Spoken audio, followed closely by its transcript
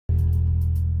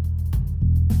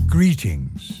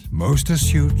Greetings, most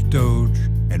astute Doge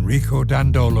Enrico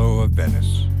Dandolo of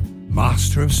Venice,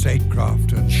 master of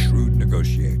statecraft and shrewd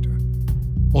negotiator.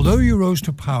 Although you rose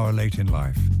to power late in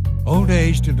life, old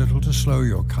age did little to slow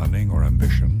your cunning or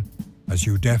ambition, as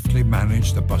you deftly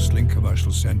managed the bustling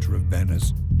commercial center of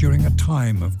Venice during a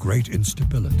time of great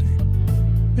instability.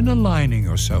 In aligning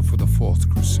yourself with the Fourth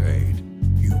Crusade,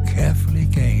 you carefully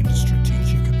gained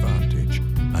strategic advantage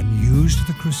and used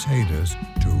the Crusaders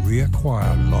to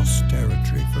reacquire lost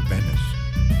territory for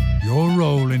Venice. Your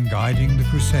role in guiding the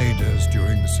Crusaders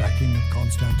during the sacking of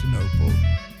Constantinople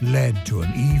led to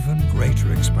an even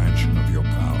greater expansion of your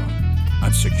power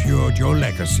and secured your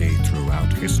legacy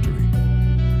throughout history.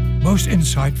 Most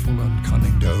insightful and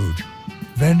cunning Doge,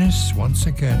 Venice once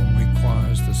again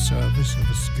requires the service of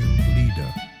a skilled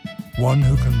leader, one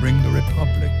who can bring the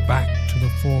Republic back to the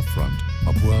forefront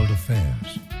of world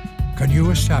affairs. Can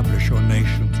you establish your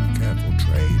nation through careful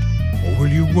trade, or will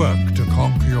you work to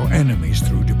conquer your enemies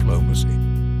through diplomacy?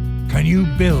 Can you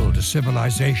build a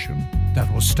civilization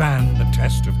that will stand the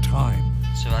test of time?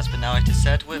 So as the narrator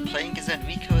said, we're playing as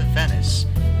Enrico of Venice,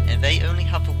 and they only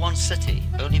have the one city,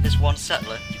 only this one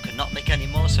settler. You cannot make any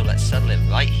more, so let's settle it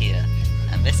right here.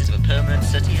 And this is the permanent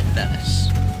city of Venice.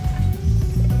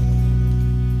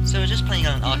 So we're just playing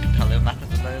on an archipelago map at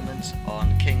the moment,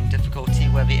 on King difficulty,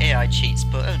 where the AI cheats,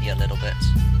 but only a little bit.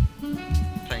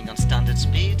 Playing on standard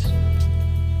speed.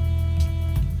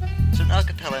 So an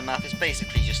archipelago map is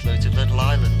basically just loads of little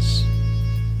islands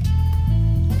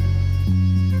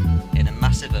in a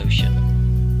massive ocean.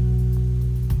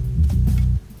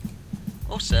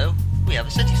 Also, we have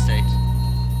a city-state.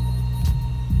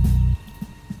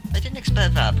 I didn't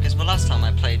expect that, because the last time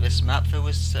I played this map there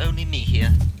was only me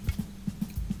here.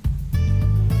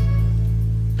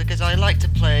 Because I like to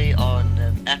play on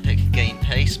epic game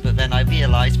pace, but then I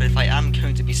realised that if I am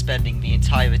going to be spending the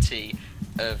entirety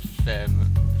of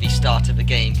the start of the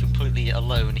game completely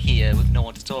alone here with no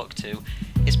one to talk to,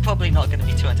 it's probably not going to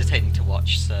be too entertaining to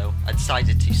watch, so I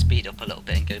decided to speed up a little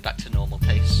bit and go back to normal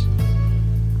pace.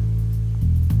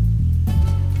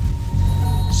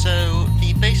 So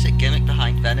the basic gimmick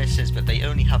behind Venice is that they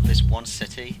only have this one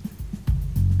city,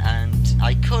 and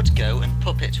I could go and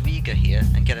puppet Riga here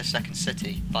and get a second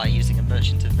city by using a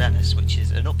merchant of Venice, which is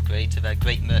an upgrade to their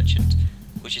great merchant,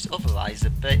 which is otherwise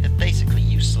a basically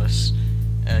useless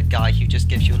guy who just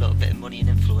gives you a little bit of money and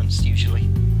influence usually.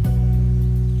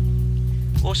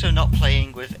 Also not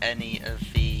playing with any of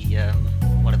the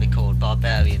what are they called,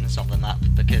 barbarians on the map,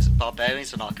 because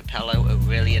barbarians on archipelago are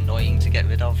really annoying to get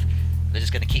rid of. They're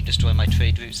just going to keep destroying my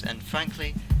trade routes, and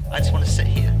frankly, I just want to sit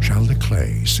here. Shall the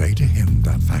clay say to him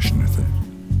that fashioneth it,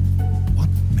 what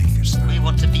makest thou? We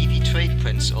want to be the trade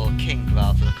prince, or king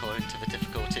rather, according to the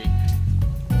difficulty,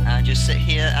 and just sit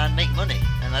here and make money,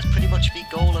 and that's pretty much the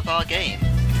goal of our game.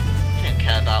 We don't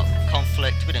care about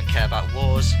conflict, we don't care about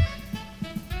wars.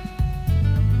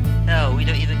 Hell, we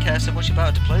don't even care so much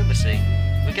about diplomacy.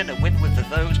 We're going to win with the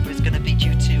vote, but it's going to be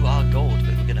due to our gold,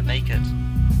 but we're going to make it.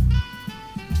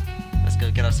 Let's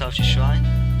go get ourselves a shrine.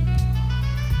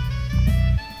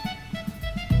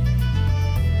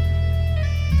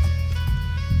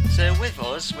 So with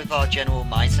us, with our general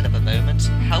mindset at the moment,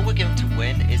 how we're going to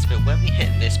win is that when we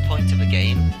hit this point of the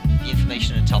game, the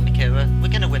information atomic era, we're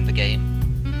going to win the game.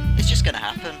 It's just going to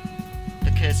happen,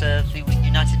 because the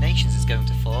United Nations is going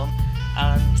to form,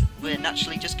 and we're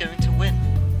naturally just going to win.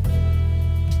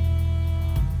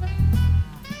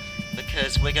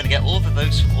 Because we're going to get all the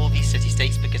votes from all these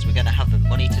city-states, because we're going to have the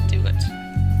money to do it.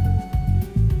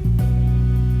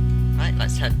 Right,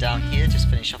 let's head down here, just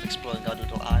finish off exploring our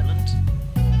little island.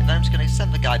 And then I'm just going to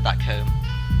send the guy back home.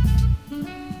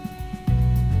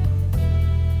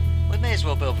 We may as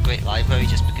well build a great library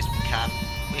just because we can.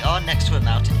 We are next to a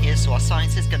mountain here, so our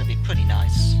science is going to be pretty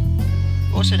nice.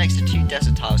 We're also next to two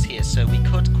desert tiles here, so we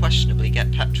could questionably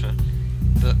get Petra.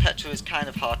 But Petra is kind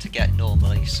of hard to get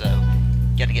normally, so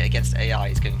getting it against AI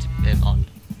is going to be, on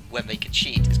when they can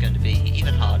cheat, is going to be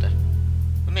even harder.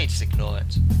 We may just ignore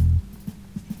it.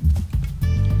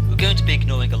 We're going to be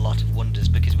ignoring a lot of wonders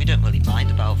because we don't really mind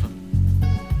about them.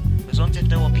 As long as if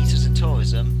no one beats us in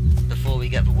tourism before we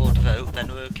get the world vote, then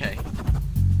we're okay.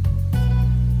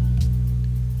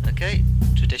 Okay,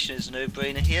 tradition is a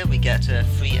no-brainer here. We get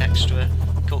 3 extra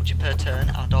culture per turn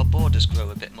and our borders grow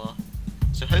a bit more.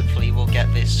 So hopefully we'll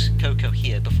get this cocoa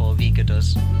here before Riga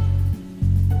does.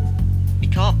 We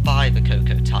can't buy the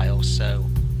cocoa tiles, so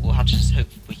we'll have to just hope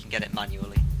we can get it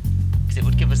manually, because it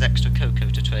would give us extra cocoa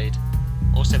to trade.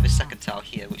 Also this second tile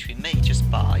here, which we may just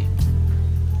buy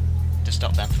to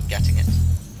stop them from getting it.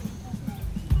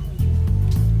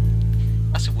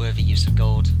 That's a worthy use of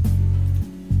gold.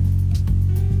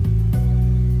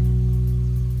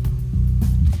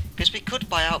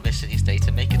 buy out this city state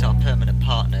and make it our permanent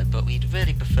partner, but we'd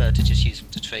really prefer to just use them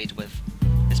to trade with,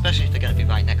 especially if they're going to be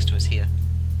right next to us here.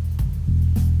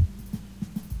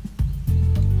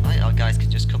 Right, our guys can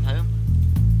just come home.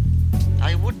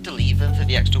 I would delete them for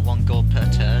the extra 1 gold per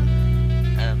turn,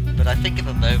 but I think at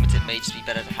the moment it may just be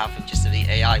better to have them just so the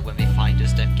AI when they find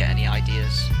us don't get any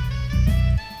ideas.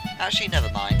 Actually, never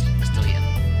mind, let's delete them.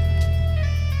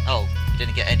 Oh, we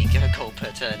didn't get any gold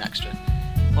per turn extra.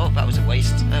 Well, that was a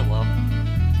waste. Oh well.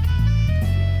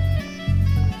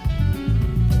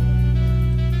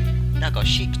 Now got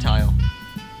sheep tile.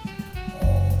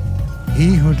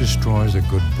 He who destroys a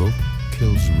good book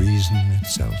kills reason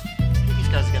itself. I think these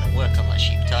guys are going to work on that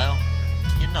sheep tile.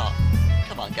 You're not.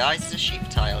 Come on guys, it's a sheep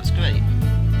tile, it's great.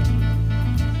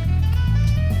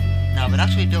 Now then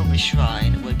after we build the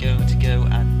shrine, we're going to go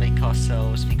and make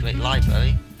ourselves the great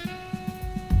library.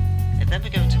 And then we're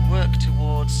going to work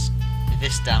towards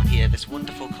this down here, this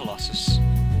wonderful Colossus.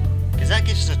 Because that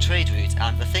gives us a trade route,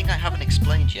 and the thing I haven't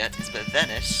explained yet is that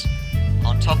Venice,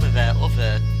 on top of their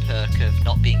other perk of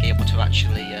not being able to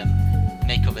actually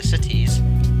make other cities,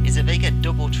 is that they get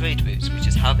double trade routes, which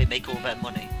is how they make all their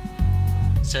money.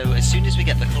 So as soon as we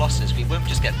get the Colossus, we won't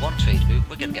just get 1 trade route,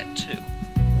 we're going to get 2.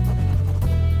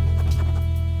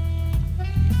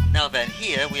 Now then,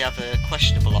 here we have a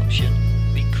questionable option.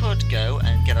 We could go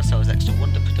and get ourselves extra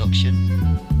wonder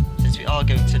production, since we are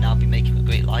going to now be making a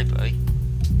great library.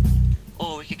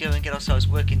 Or we could go and get ourselves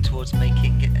working towards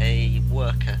making a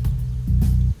worker.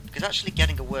 Because actually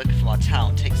getting a worker from our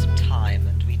town takes some time,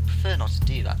 and we'd prefer not to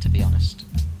do that, to be honest.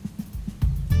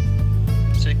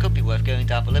 So it could be worth going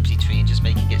down the Liberty Tree and just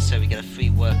making it so we get a free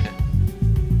worker.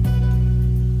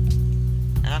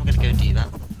 And I'm going to go do that.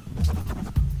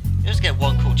 You just get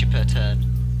 1 culture per turn,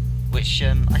 which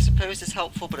I suppose is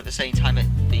helpful, but at the same time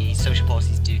the social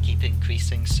policies do keep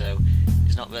increasing, so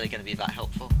it's not really going to be that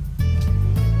helpful.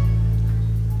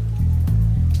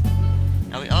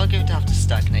 Now we are going to have to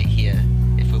stagnate here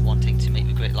if we're wanting to make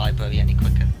the Great Library any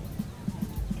quicker.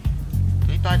 Can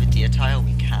we buy the deer tile?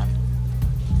 We can.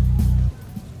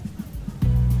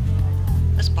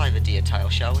 Let's buy the deer tile,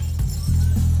 shall we?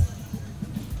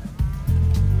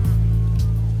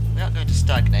 We aren't going to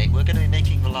stagnate, we're going to be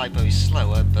making the library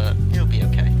slower, but it'll be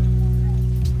okay.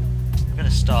 We're going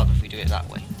to starve if we do it that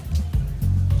way.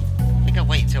 I think I'll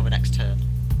wait until the next turn.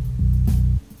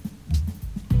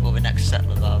 Or the next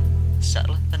settler, rather.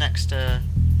 Settler? The next,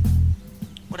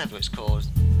 whatever it's called.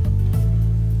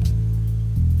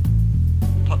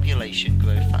 Population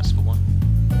growth, that's the one.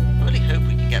 I really hope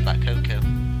we can get that cocoa.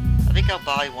 I think I'll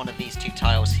buy one of these 2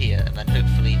 tiles here, and then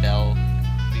hopefully they'll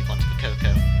move on to the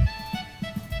cocoa.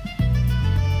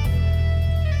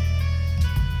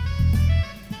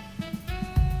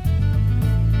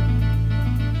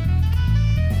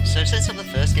 So since on the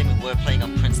first game we were playing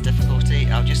on Prince difficulty,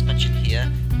 I'll just mention here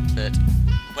that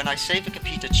when I say the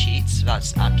computer cheats,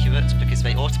 that's accurate, because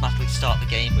they automatically start the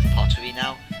game with pottery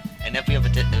now, and every other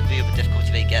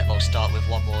difficulty they get, they'll start with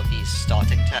 1 more of these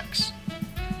starting texts.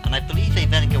 And I believe they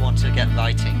then go on to get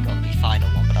writing on the final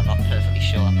one, but I'm not perfectly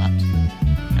sure on that.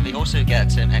 And they also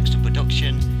get extra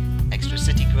production, extra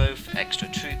city growth, extra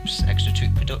troops, extra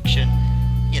troop production.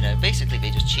 You know, basically they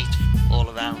just cheat all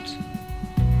around.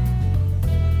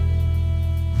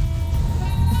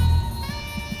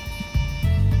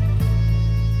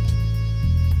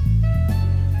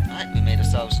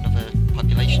 Ourselves another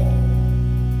population.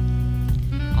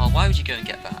 Oh, why would you go and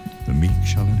get that? The meek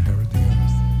shall inherit the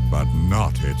earth, but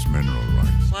not its mineral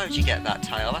rights. Why would you get that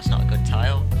tile? That's not a good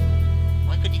tile.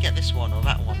 Why couldn't you get this one or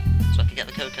that one, so I could get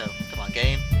the cocoa? Come on,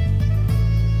 game.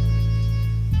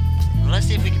 Well, let's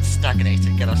see if we can stagnate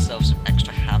and get ourselves some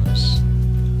extra hammers.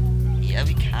 Yeah,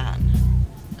 we can.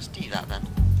 Let's do that then.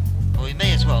 Or we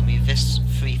may as well move this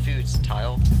free foods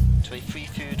tile to a free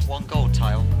food 1 gold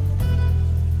tile.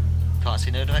 Can't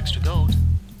see no extra gold.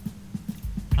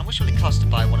 How much will it cost to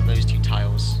buy one of those 2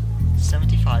 tiles?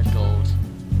 75 gold.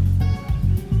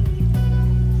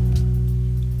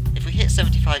 If we hit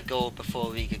 75 gold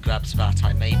before Riga grabs that,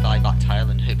 I may buy that tile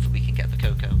and hope that we can get the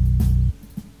cocoa.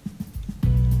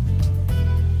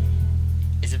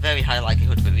 It's a very high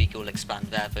likelihood that Riga will expand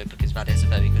there though, because that is a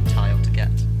very good tile to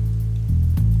get.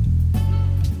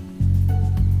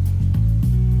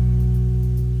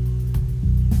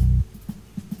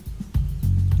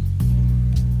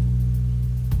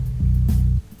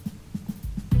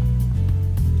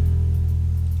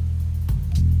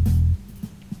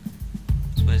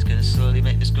 Slowly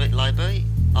make this great library.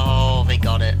 Oh, they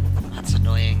got it. That's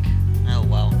annoying. Oh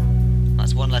well.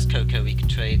 That's 1 less cocoa we can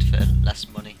trade for less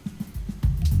money.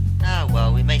 Ah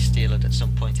well, we may steal it at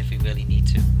some point if we really need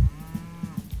to.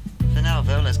 For now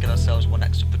though, let's get ourselves 1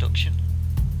 extra production.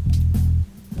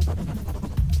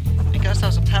 We got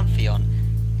ourselves a Pantheon.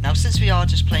 Now, since we are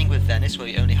just playing with Venice, where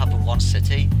we only have the one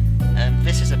city,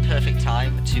 this is a perfect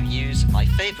time to use my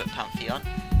favourite Pantheon,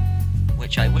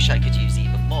 which I wish I could use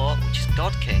even more, which is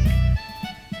God King.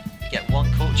 We get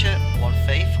 1 culture, 1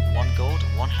 faith, 1 gold,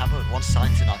 1 hammer, and 1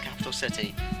 science in our capital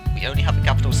city. We only have a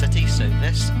capital city, so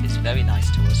this is very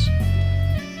nice to us.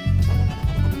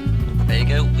 There you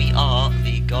go, we are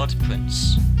the God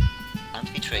Prince. And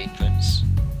the Trade Prince.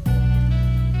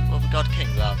 Or the God King,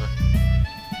 rather.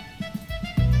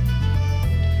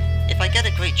 If I get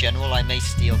a great general, I may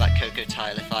steal that Cocoa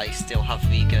tile if I still have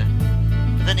Riga.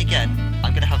 But then again,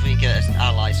 I'm going to have Riga as an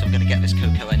ally, so I'm going to get this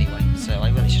Cocoa anyway, so I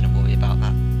really shouldn't worry about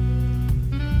that.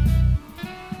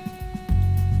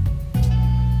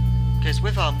 Because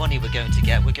with our money we're going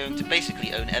to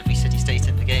basically own every city-state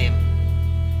in the game.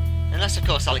 Unless, of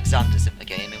course, Alexander's in the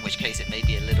game, in which case it may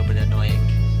be a little bit annoying.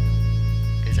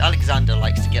 Because Alexander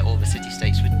likes to get all the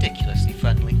city-states ridiculously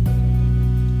friendly.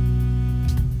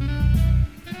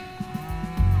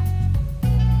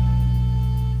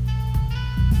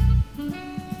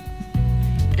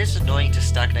 It is annoying to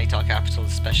stagnate our capital,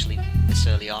 especially this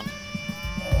early on.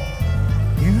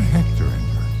 Here Hector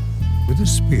entered, with a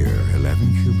spear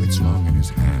 11 cubits long in his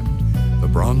hand. The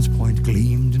bronze point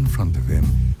gleamed in front of him,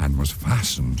 and was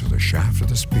fastened to the shaft of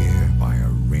the spear by a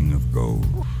ring of gold.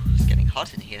 Ooh, it's getting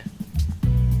hot in here.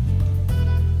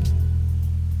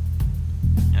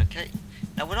 Okay,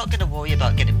 now we're not going to worry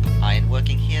about getting iron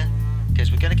working here,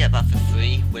 because we're going to get that for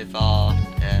free with our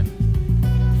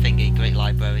thingy, Great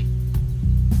Library.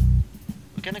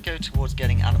 We're going to go towards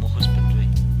getting animal husbandry.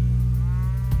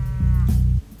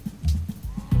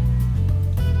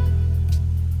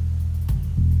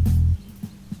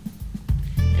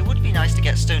 It would be nice to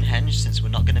get Stonehenge, since we're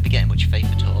not going to be getting much faith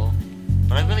at all,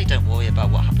 but I really don't worry about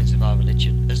what happens with our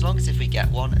religion, as long as if we get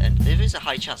one, and there is a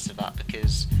high chance of that,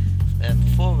 because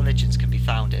 4 religions can be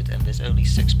founded, and there's only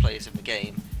 6 players in the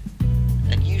game,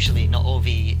 and usually not all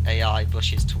the AI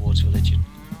rushes towards religion.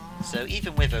 So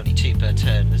even with only 2 per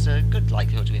turn, there's a good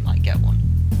likelihood we might get one.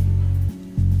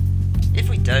 If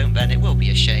we don't, then it will be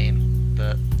a shame,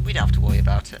 but we don't have to worry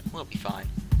about it, we'll be fine.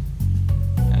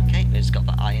 Okay, we've just got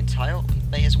the iron tile, we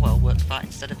may as well work that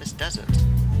instead of this desert.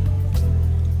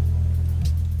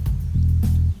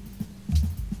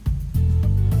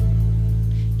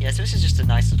 Yeah, so this is just a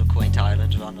nice little quaint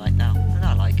island we're on right now, and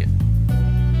I like it.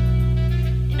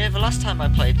 You know, the last time I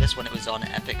played this when it was on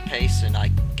epic pace, and I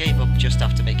gave up just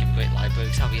after making Great Library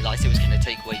because I realised it was going to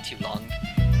take way too long.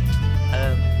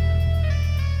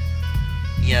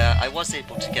 Yeah, I was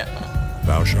able to get that.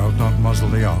 Thou shalt not muzzle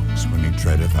the ox when he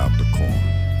treadeth out the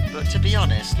corn. But to be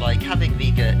honest, like, having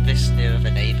Riga this near of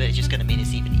a neighbour is just going to mean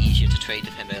it's even easier to trade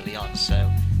with him early on,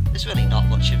 so there's really not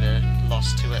much of a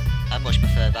loss to it. I much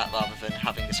prefer that rather than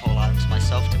having this whole island to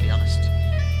myself, to be honest.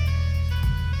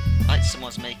 Right,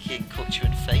 someone's making culture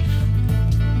and faith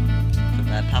from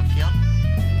their Pantheon.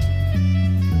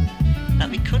 Now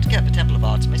we could get the Temple of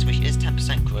Artemis, which is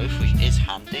 10% growth, which is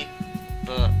handy,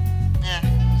 but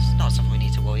it's not something we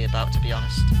need to worry about, to be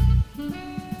honest.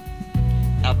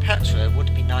 Now Petra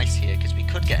would be nice here, because we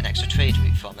could get an extra trade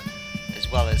route from it, as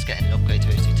well as getting an upgrade to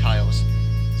those 2 tiles.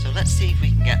 So let's see if we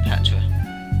can get Petra.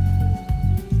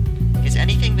 Because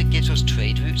anything that gives us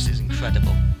trade routes is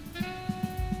incredible.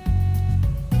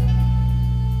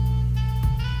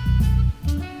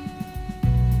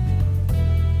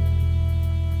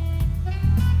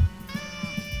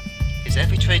 Because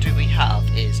every trade route we have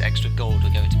is extra gold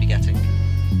we're going to be getting.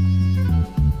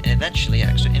 And eventually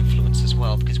extra influence as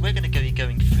well, because we're going to be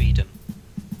going freedom.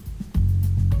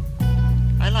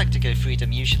 I like to go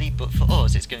freedom usually, but for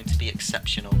us it's going to be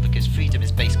exceptional, because freedom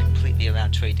is based completely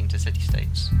around trading to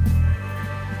city-states.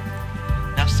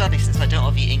 Now sadly, since I don't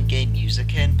have the in-game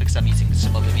music in, because I'm using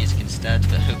some other music instead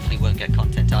that hopefully won't get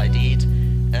content ID'd,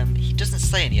 he doesn't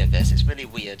say any of this. It's really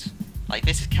weird. Like,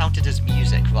 this is counted as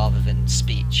music rather than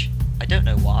speech. I don't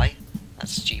know why.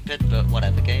 That's stupid, but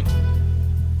whatever, game.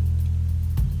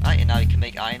 Right, and now you can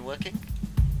make iron working.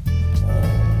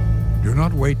 Do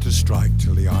not wait to strike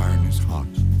till the iron is hot,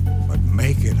 but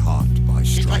make it hot by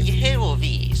striking. It's like you hear all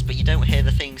these, but you don't hear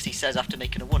the things he says after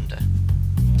making a wonder.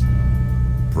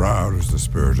 Proud is the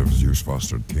spirit of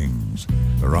Zeus-fostered kings.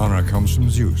 Their honor comes from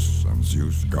Zeus, and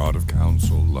Zeus, god of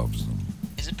counsel, loves them.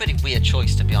 It's a pretty weird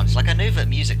choice, to be honest. Like, I know that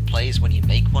music plays when you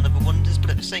make one of the wonders,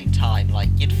 but at the same time, like,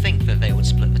 you'd think that they would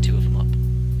split the 2 of them up.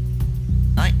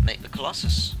 Right, make the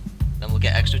Colossus. Then we'll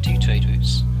get extra 2 trade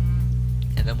routes.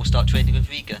 And then we'll start trading with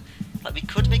Riga. Like, we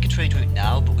could make a trade route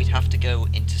now, but we'd have to go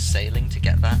into sailing to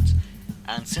get that.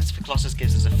 And since the Colossus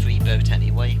gives us a free boat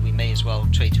anyway, we may as well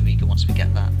trade to Riga once we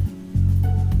get that.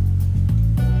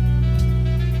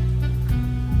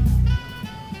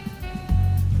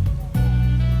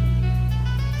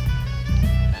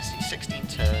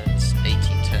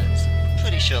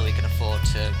 sure we can afford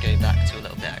to go back to a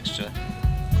little bit extra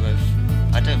growth.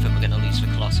 I don't think we're going to lose for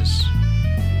Colossus.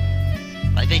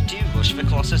 Like, they do rush for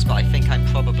Colossus, but I think I'm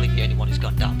probably the only one who's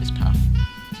gone down this path.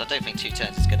 So I don't think 2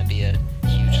 turns is going to be a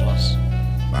huge loss.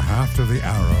 The haft of the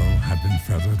arrow had been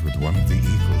feathered with one of the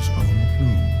eagle's own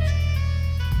plumes.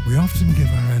 We often give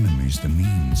our enemies the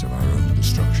means of our own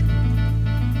destruction.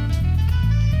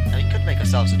 Now, we could make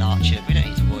ourselves an archer. We don't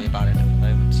need to worry about it at the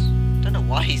moment. Don't know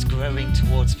why he's growing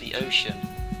towards the ocean.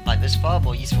 Like, there's far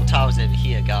more useful towers over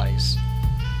here, guys.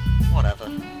 Whatever. I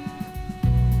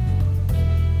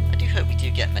do hope we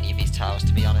do get many of these towers,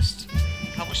 to be honest.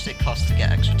 How much does it cost to get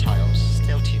extra tiles?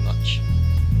 Still too much.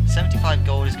 75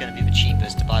 gold is going to be the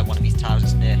cheapest to buy one of these towers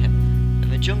that's near him.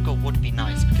 And the jungle would be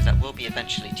nice, because that will be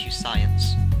eventually 2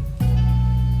 science.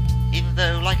 Even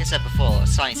though, like I said before,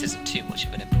 science isn't too much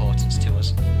of an importance to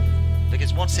us.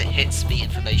 Because once it hits the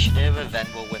information era, then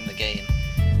we'll win the game.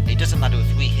 It doesn't matter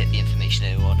if we hit the information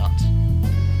era or not.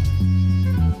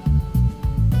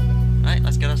 Right,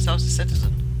 let's get ourselves a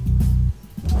citizen.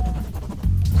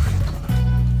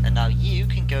 And now you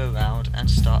can go around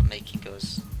and start making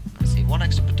us, let's see, 1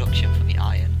 extra production from the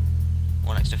iron,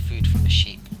 1 extra food from the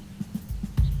sheep.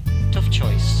 Tough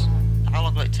choice. How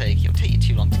long will it take? It'll take you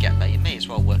too long to get there. You may as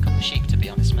well work on the sheep, to be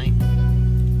honest, mate.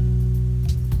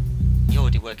 You're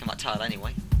already working that tile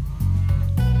anyway.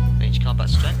 Range combat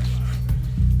strength.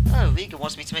 Oh, Riga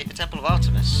wants me to make the Temple of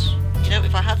Artemis. You know,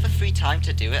 if I have the free time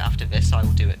to do it after this, I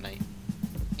will do it, mate.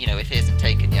 You know, if it isn't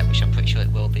taken yet, which I'm pretty sure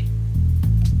it will be.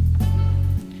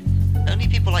 Only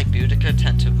people like Boudica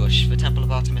tend to rush the Temple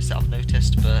of Artemis that I've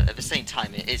noticed, but at the same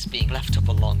time it is being left up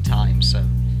a long time, so,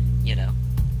 you know,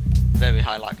 very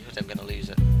high likelihood I'm going to lose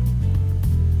it.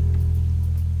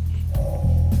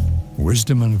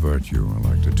 Wisdom and virtue are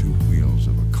like the 2 wheels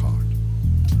of a cart.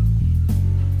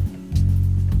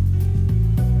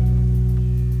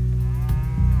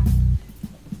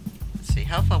 Let's see,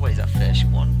 how far away is that fish?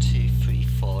 1, 2, 3,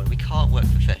 4. We can't work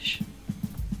the fish.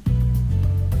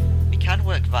 We can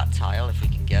work that tile if we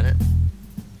can get it.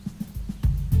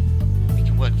 We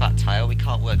can work that tile, we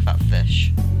can't work that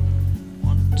fish.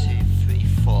 1, 2, 3,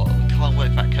 4. We can't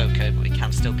work that cocoa, but we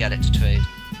can still get it to trade.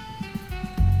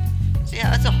 So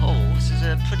yeah, as a whole, this is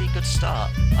a pretty good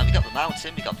start. Like, we got the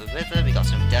mountain, we got the river, we got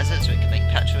some desert, so we can make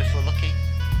Petra if we're lucky.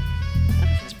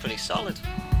 Everything's pretty solid.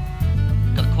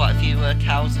 Got quite a few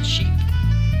cows and sheep.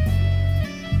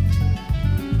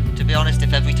 To be honest,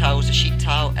 if every tower was a sheep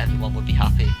tower, everyone would be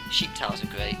happy. Sheep towers are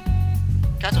great.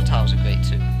 Cattle towers are great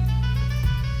too.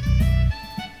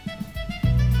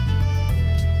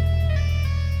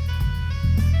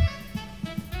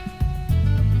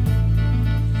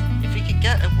 If we could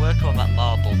get a worker on that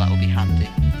marble, that would be handy.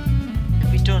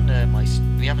 Have we done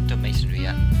we haven't done masonry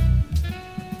yet.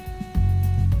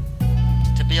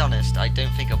 To be honest, I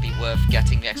don't think it'll be worth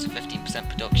getting the extra 15%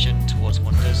 production towards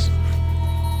wonders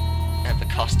at the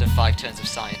cost of 5 turns of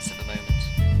science at the moment.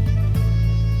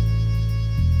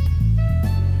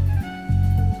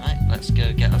 Right, let's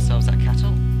go get ourselves that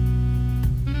cattle.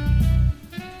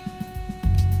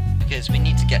 Because we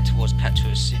need to get towards Petra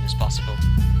as soon as possible.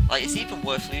 Like, it's even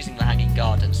worth losing the Hanging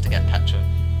Gardens to get Petra,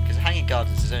 because the Hanging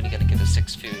Gardens is only going to give us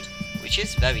 6 food, which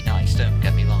is very nice, don't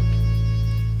get me wrong.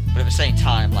 But at the same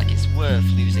time, like, it's worth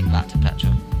losing that to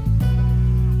Petra,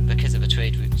 because of the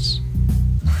trade routes.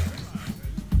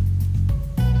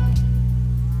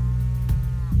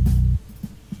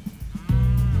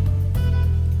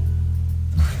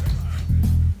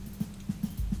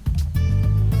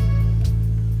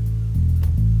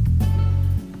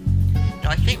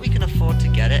 I think we can afford to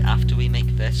get it after we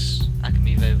make this. I can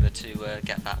move over to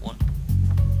get that one.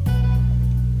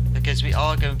 Because we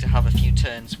are going to have a few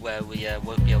turns where we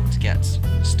won't be able to get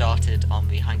started on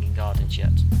the Hanging Gardens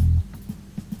yet.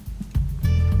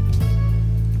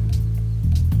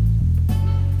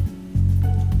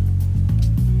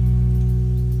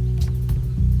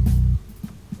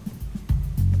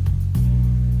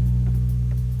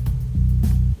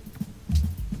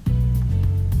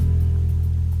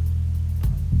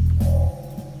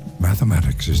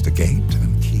 Mathematics is the gate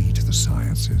and key to the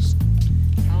sciences.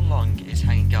 How long is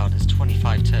Hanging Gardens?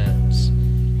 25 turns.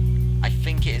 I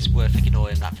think it is worth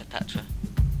ignoring that for Petra.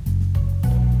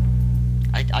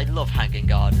 I love Hanging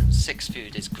Gardens. 6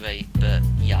 food is great, but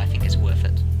yeah, I think it's worth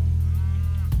it.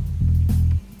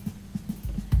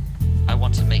 I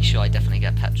want to make sure I definitely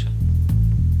get Petra.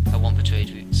 I want the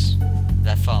trade routes.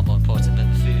 They're far more important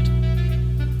than the food.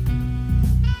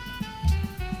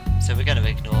 So we're going to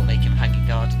ignore making Hanging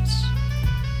Gardens.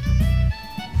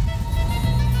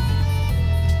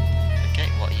 Okay,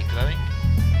 what are you growing?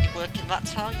 You working that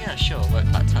tile? Yeah, sure, work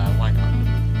that tile, why not?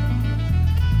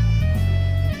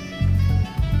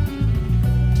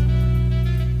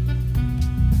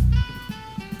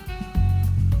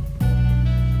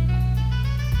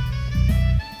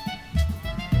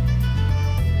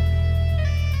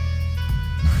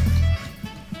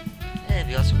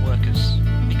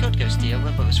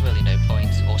 but there's really no point.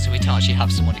 Also, we don't actually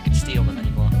have someone who can steal them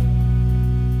anymore.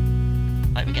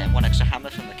 Right, we're getting one extra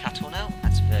hammer from the cattle now.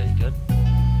 That's very good.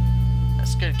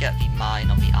 Let's go get the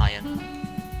mine on the iron.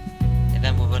 And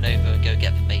then we'll run over and go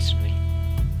get the masonry.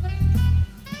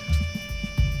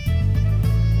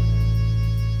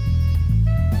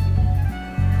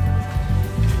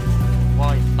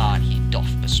 Why man he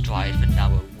doth bestride the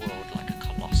narrow world like a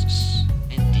colossus.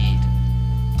 Indeed.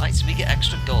 Right, so we get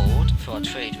extra gold for our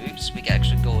trade routes, we get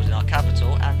extra gold in our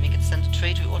capital, and we can send a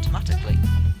trade route automatically.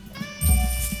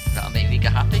 That'll make Riga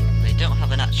happy. They don't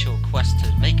have an actual quest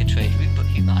to make a trade route, but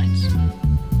who minds? I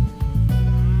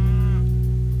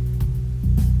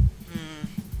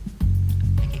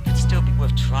think it could still be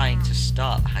worth trying to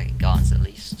start hanging gardens at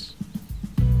least.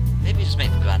 Maybe just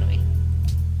make the granary.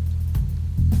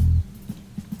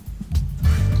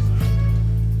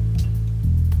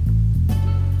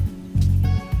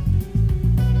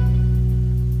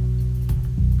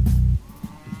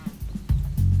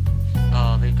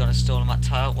 Stolen that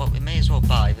tile. Well, we may as well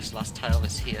buy this last tile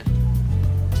that's here.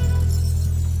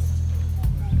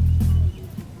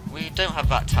 We don't have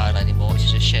that tile anymore, which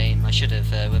is a shame. I should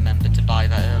have remembered to buy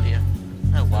that earlier.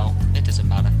 Oh well, it doesn't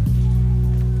matter.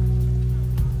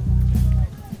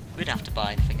 We don't have to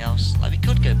buy anything else. Like, we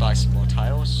could go buy some more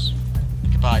tiles. We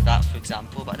could buy that, for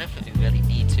example, but I don't think we really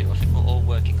need to. I think we're all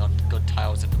working on good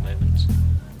tiles at the moment.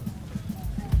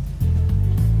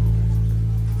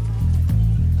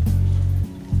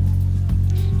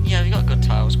 Yeah, we got good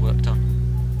tiles worked on.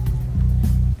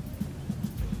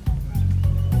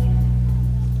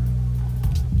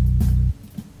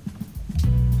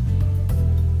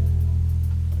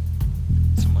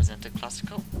 Someone's entered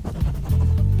classical.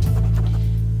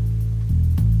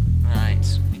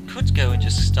 Right, we could go and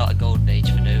just start a golden age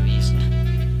for no reason.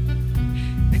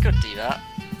 We could do that.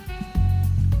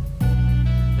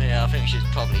 But yeah, I think we should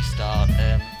probably start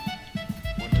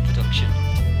wonder production.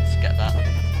 Let's get that.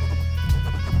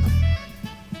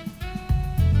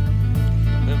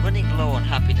 We're running low on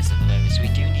happiness at the moment, so we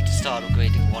do need to start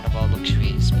upgrading one of our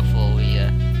luxuries before we,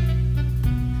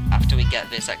 after we get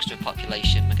this extra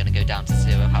population, we're going to go down to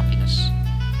 0 happiness.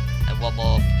 And one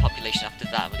more population after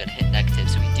that, we're going to hit negative,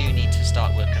 so we do need to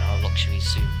start working on our luxuries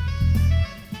soon.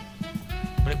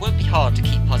 But it won't be hard to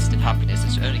keep positive happiness,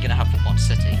 it's only going to happen in one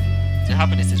city. So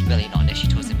happiness is really not an issue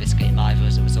to us in this game either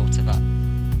as a result of that.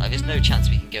 Like, there's no chance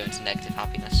we can go into negative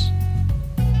happiness.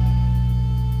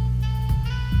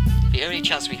 The only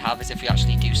chance we have is if we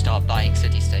actually do start buying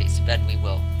city-states, then we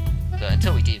will. But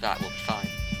until we do that, we'll be fine.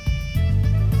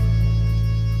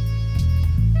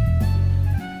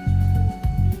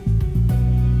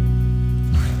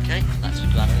 Okay, that's the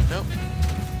granary built.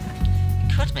 We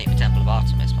could make the Temple of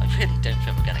Artemis, but I really don't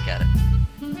think we're going to get it.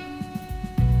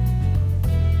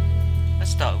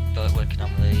 Let's start working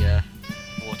on the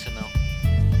watermill.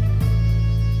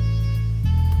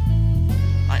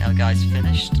 Right, our guy's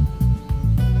finished.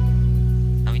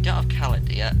 We don't have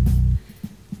calendar yet.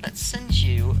 Let's send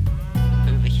you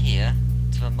over here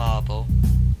to the marble.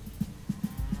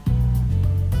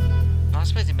 I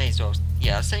suppose we may as well.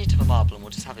 Yeah, I'll send you to the marble and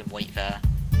we'll just have him wait there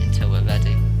until we're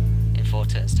ready in 4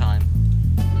 turns' time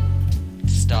to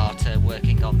start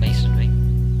working on masonry.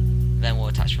 Then we'll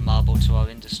attach the marble to our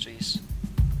industries.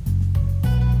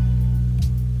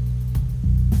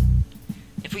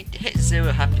 If we hit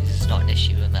 0 happiness, it's not an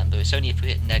issue, remember. It's only if we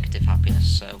hit negative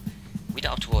happiness, so we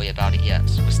don't have to worry about it yet,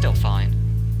 so we're still fine.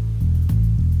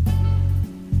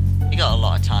 We got a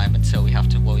lot of time until we have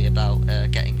to worry about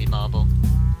getting the marble.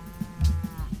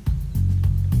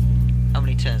 How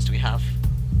many turns do we have?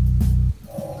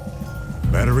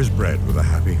 Better is bread with a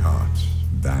happy heart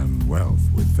than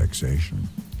wealth with vexation.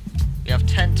 We have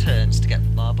 10 turns to get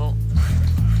the marble.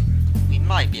 We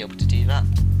might be able to do that.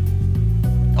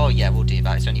 Oh yeah, we'll do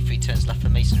that. It's only 3 turns left for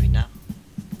masonry now.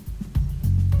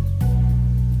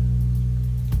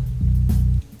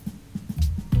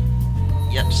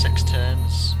 Yep, 6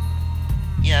 turns.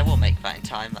 Yeah, we'll make that in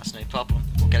time, that's no problem.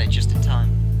 We'll get it just in time.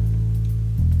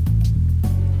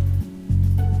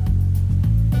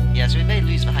 Yeah, so we may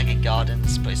lose the hanging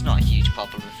gardens, but it's not a huge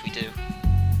problem if we do.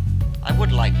 I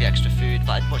would like the extra food,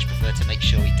 but I'd much prefer to make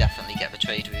sure we definitely get the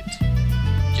trade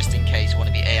route. Just in case one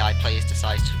of the AI players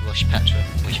decides to rush Petra,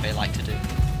 which they like to do.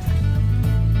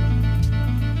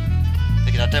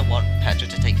 Because I don't want Petra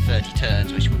to take 30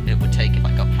 turns, which it would take if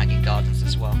I got hanging gardens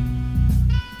as well.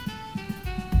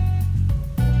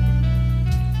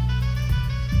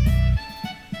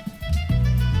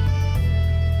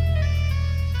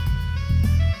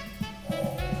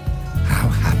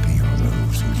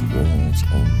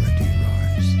 Already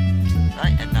rise.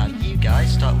 Right, and now you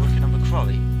guys start working on the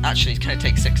quarry. Actually, it's going to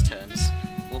take 6 turns.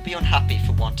 We'll be be unhappy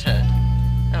for one turn.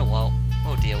 Oh well,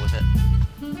 we'll deal with it.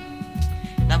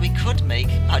 Now we could make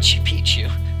Machu Picchu,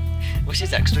 which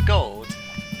is extra gold.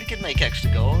 We could make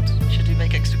extra gold. Should we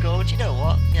make extra gold? You know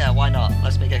what? Yeah, why not?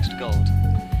 Let's make extra gold.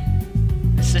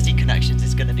 The city connections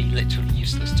is going to be literally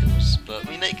useless to us, but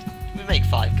we make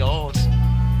 5 gold,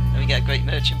 and we get a great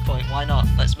merchant point. Why not?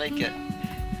 Let's make it.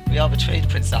 We are the trade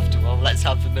prince after all. Let's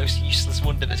have the most useless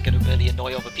wonder that's going to really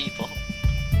annoy other people.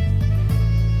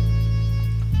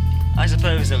 I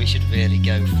suppose that we should really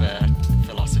go for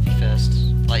philosophy first.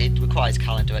 Like, it requires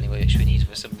calendar anyway, which we need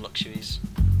for some luxuries.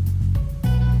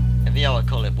 And the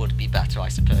oracle, it would be better, I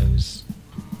suppose.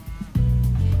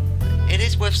 It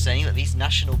is worth saying that these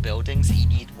national buildings, you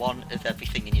need one of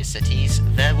everything in your cities.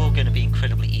 They're all going to be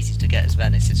incredibly easy to get as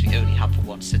Venice, since we only have for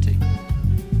one city.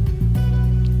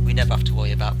 We never have to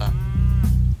worry about that.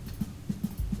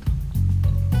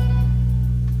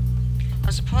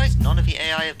 I'm surprised none of the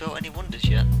AI have built any wonders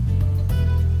yet.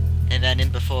 And then in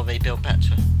before they built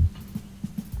Petra.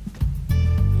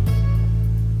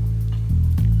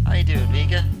 How you doing,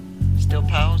 Riga? Still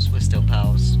pals? We're still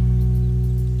pals.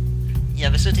 Yeah,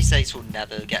 the city-states will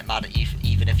never get mad at you,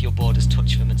 even if your borders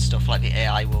touch them and stuff. Like, the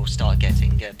AI will start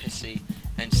getting pissy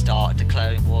and start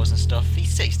declaring wars and stuff.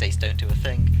 These city-states don't do a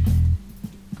thing.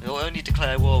 They'll only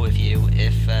declare war with you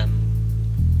if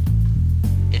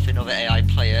another AI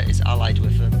player is allied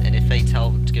with them, and if they tell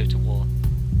them to go to war.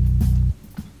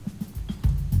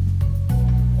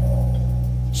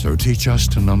 So teach us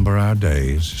to number our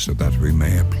days, so that we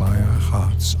may apply our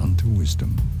hearts unto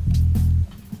wisdom.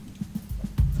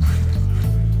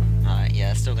 Alright,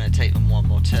 yeah, still going to take them one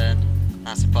more turn.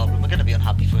 That's a problem. We're going to be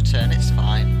unhappy for a turn, it's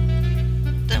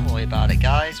fine. Don't worry about it,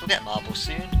 guys. We'll get marble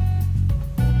soon.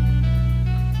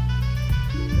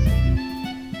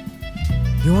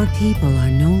 Your people are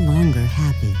no longer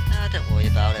happy. Don't worry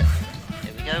about it.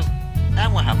 Here we go.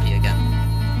 And we're happy again.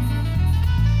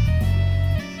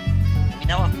 We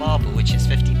now have marble, which is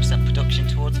 15% production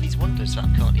towards these wonders that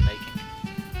I'm currently making.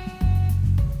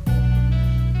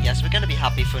 Yes, we're going to be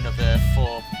happy for another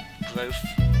 4 growth,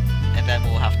 and then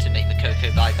we'll have to make the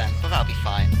cocoa by then, but that'll be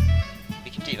fine.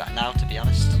 We can do that now, to be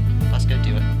honest. Let's go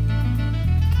do it.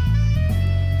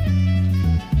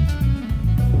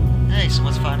 Hey,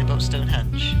 someone's finally built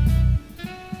Stonehenge.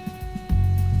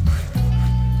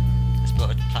 Let's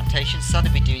build a plantation.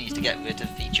 Sadly, we do need to get rid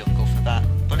of the jungle for that,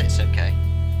 but it's okay.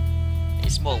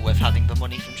 It's more worth having the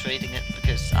money from trading it,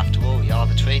 because after all, we are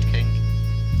the trade king.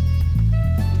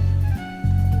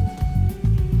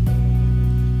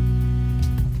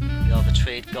 We are the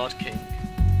trade god king.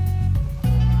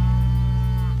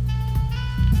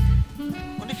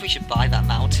 I wonder if we should buy that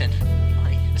mountain.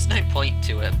 There's no point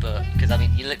to it, but because I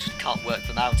mean, you literally can't work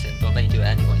the mountain, but then you do it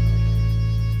anyway.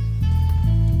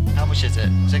 How much is it?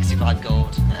 65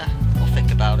 gold. We'll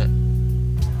think about it.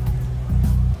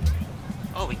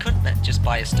 Oh, we could just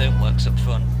buy a stoneworks up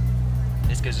front.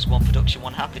 This gives us 1 production,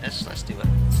 1 happiness. Let's do it.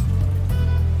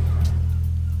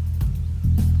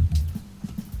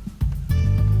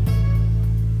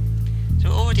 So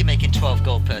we're already making 12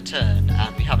 gold per turn,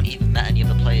 and we haven't even met any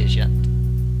other players yet.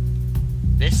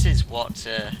 This is what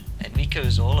Enrico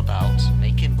is all about,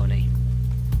 making money.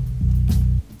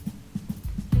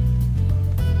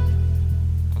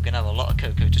 We're going to have a lot of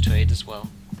cocoa to trade as well.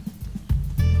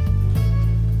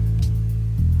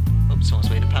 Oops,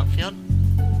 someone's made a Pantheon.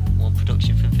 1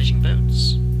 production from fishing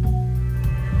boats.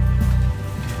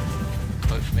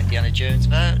 Quote from Indiana Jones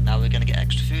there. Now we're going to get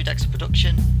extra food, extra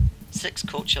production. 6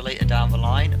 culture later down the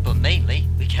line, but mainly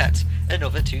we get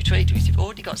another 2 trade routes. We've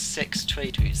already got 6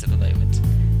 trade routes at the moment.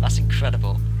 That's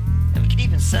incredible. And we can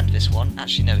even send this one.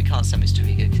 Actually, no, we can't send this to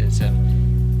Riga because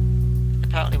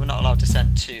apparently we're not allowed to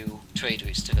send 2 trade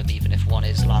routes to them, even if one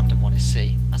is land and one is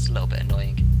sea. That's a little bit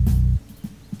annoying.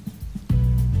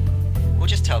 We'll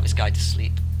just tell this guy to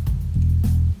sleep,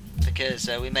 because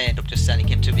we may end up just sending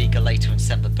him to Riga later and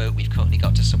send the boat we've currently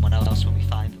got to someone else when we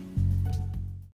find them.